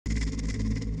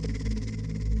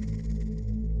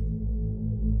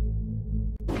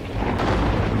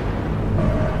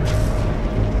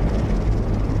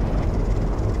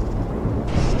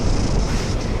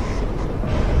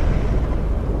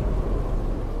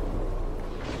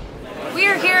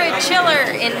Chiller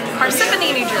in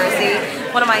Parsippany, New Jersey.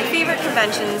 One of my favorite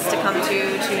conventions to come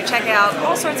to check out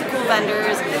all sorts of cool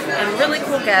vendors and really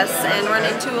cool guests and run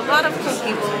into a lot of cool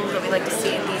people that we like to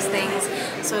see at these things.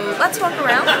 So let's walk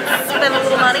around, spend a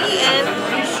little money, and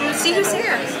see who's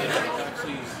here.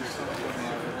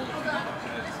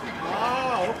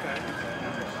 Oh, okay.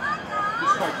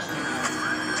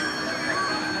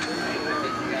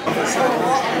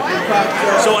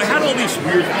 So I had all these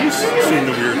weird, you've seen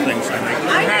the weird things I make.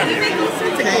 I didn't make all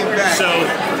sorts of cool ones. So,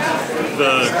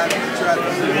 the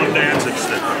one dance it's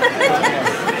sticker.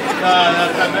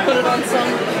 Put it on some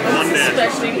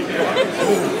unsuspecting.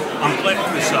 I'm glad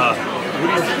this, what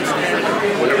do you think?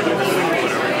 Whatever they're doing,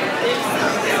 whatever.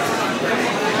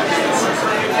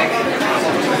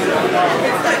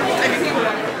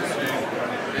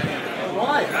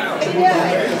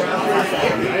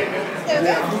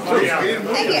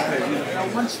 Thank you.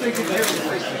 Once they get there,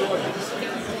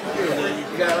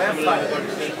 you gotta have fun.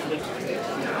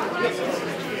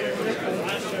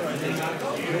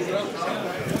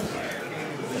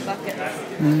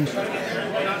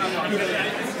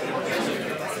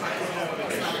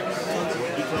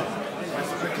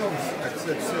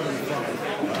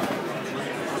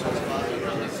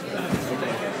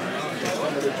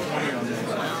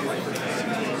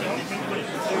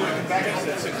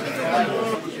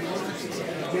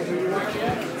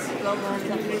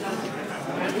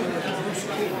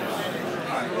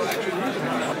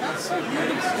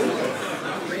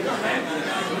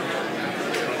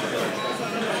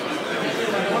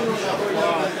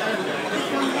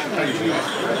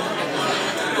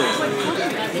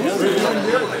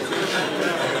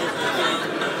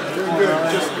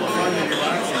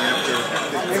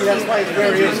 Maybe that's why it's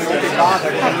very easy. You won't be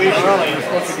bothered. You leave early. You're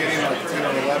supposed to get in like 10 or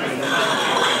 11.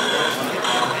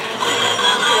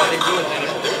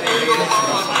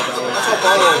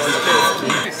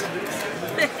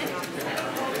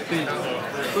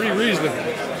 Pretty reasonable.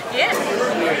 Yeah.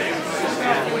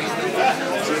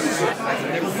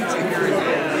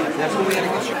 That's what we had to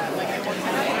get you.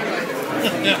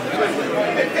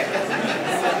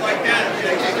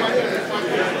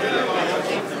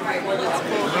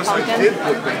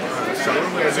 Pumpkin.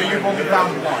 So you've only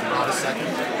found one, not a second?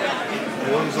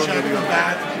 Check the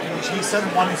bat. He said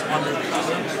one is under the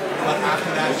other, but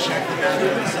after that, check the bat.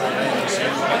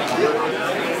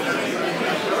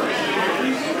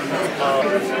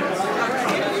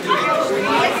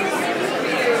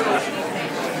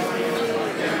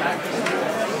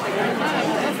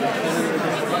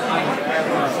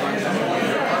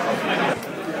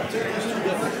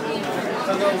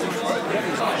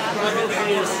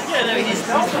 Yeah, no, he's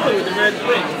blue with the red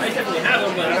wing. I definitely have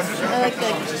him, but I like the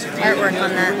artwork on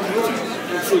that.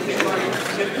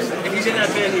 if he's in that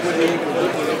band, he would be.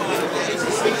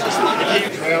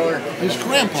 His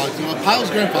grandpa, Pyle's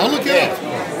grandpa. I'll look it up.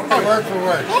 Word for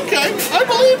word. Okay, I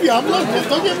believe you. I'm looking.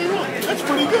 Don't get me wrong. That's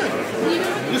pretty good.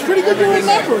 It's pretty good to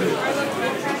remember it.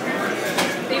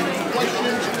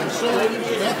 Questions, concerns,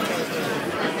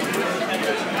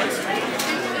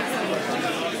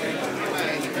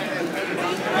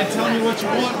 and tell me what you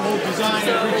want, and we'll design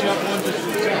and reach up one to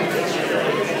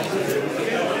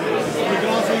you can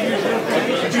also use your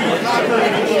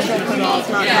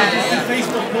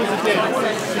Facebook pulls it in.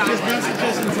 So just message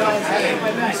us and tell us, hey,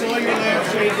 we saw your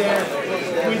lampshade there.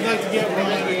 We'd like to get one.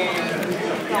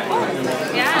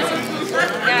 Yes.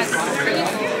 Yes.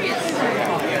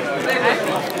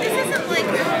 This isn't like,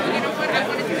 you know what, I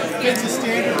wanted to go see. It's a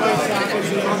standard white soccer.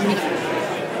 It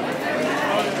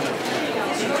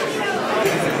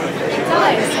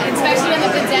does, especially in the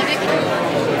pandemic.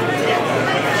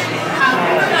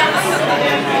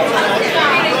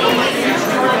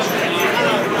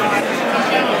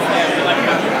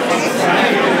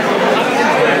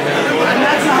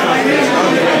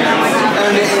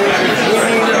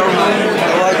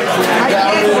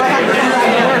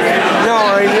 No,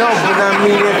 I know, but I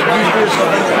mean, if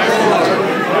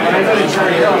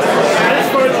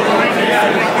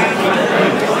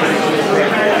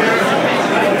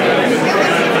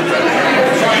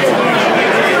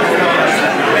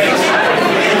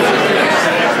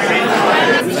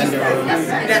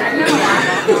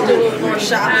More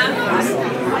shopping.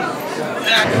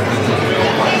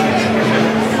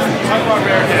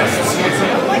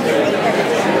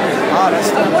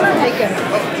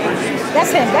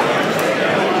 That's him.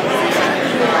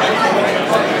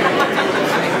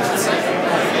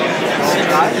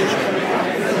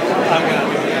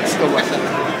 Still with it.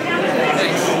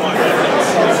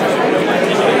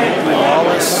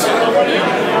 Wallace,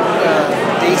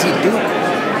 Daisy Duke.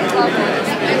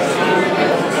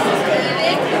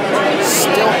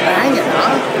 Still banging,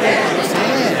 huh?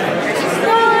 Man.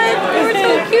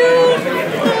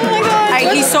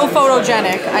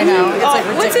 hypogenic. I know. It's like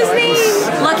What's his ridiculous.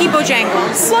 name? Lucky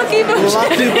Bojangles. Lucky Bojangles.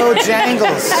 Lucky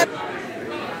Bojangles.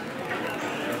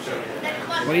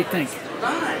 What do you think?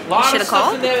 A lot Should've of stuff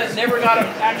called. in there that never got an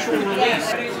actual release.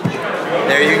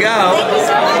 There you go. Thank you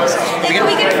so much. Can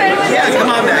we get a photo with Yeah, you? come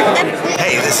on back.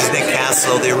 Hey, this is Nick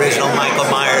Castle, the original Michael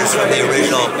Myers from the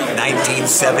original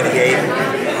 1978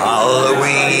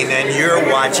 Halloween, and you're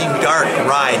watching Dark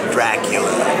Ride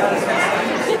Dracula.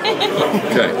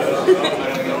 Okay.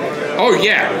 Oh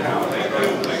yeah.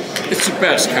 It's the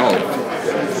best Halloween.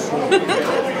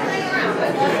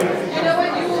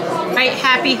 Right,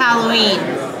 happy Halloween.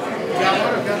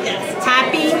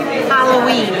 Happy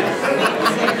Halloween.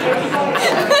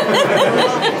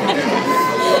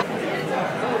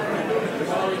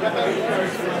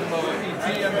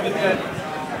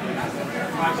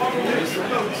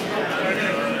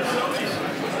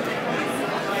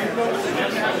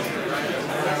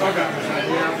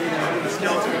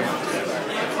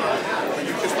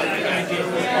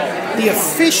 The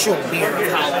official beer of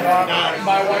Halloween.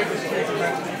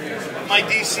 My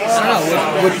DC. I don't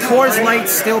know. Would Coors Light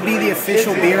still be the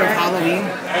official beer of Halloween?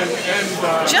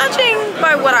 Judging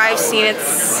by what I've seen,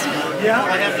 it's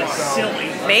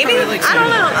maybe. I don't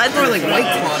know. Probably like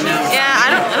White Claw now. Yeah, I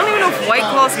don't even know if White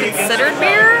Claw is considered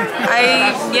beer.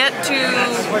 I've yet to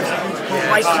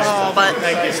White Claw, but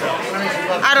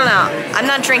I don't know. I'm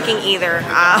not drinking either.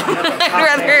 I'd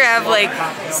rather have like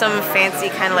some fancy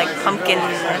kind of like pumpkin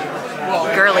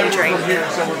girly drink.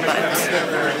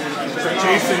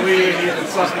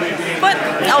 But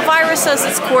Elvira says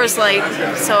it's Coors Light,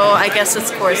 so I guess it's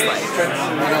Coors Light.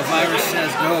 What Elvira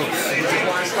says goes.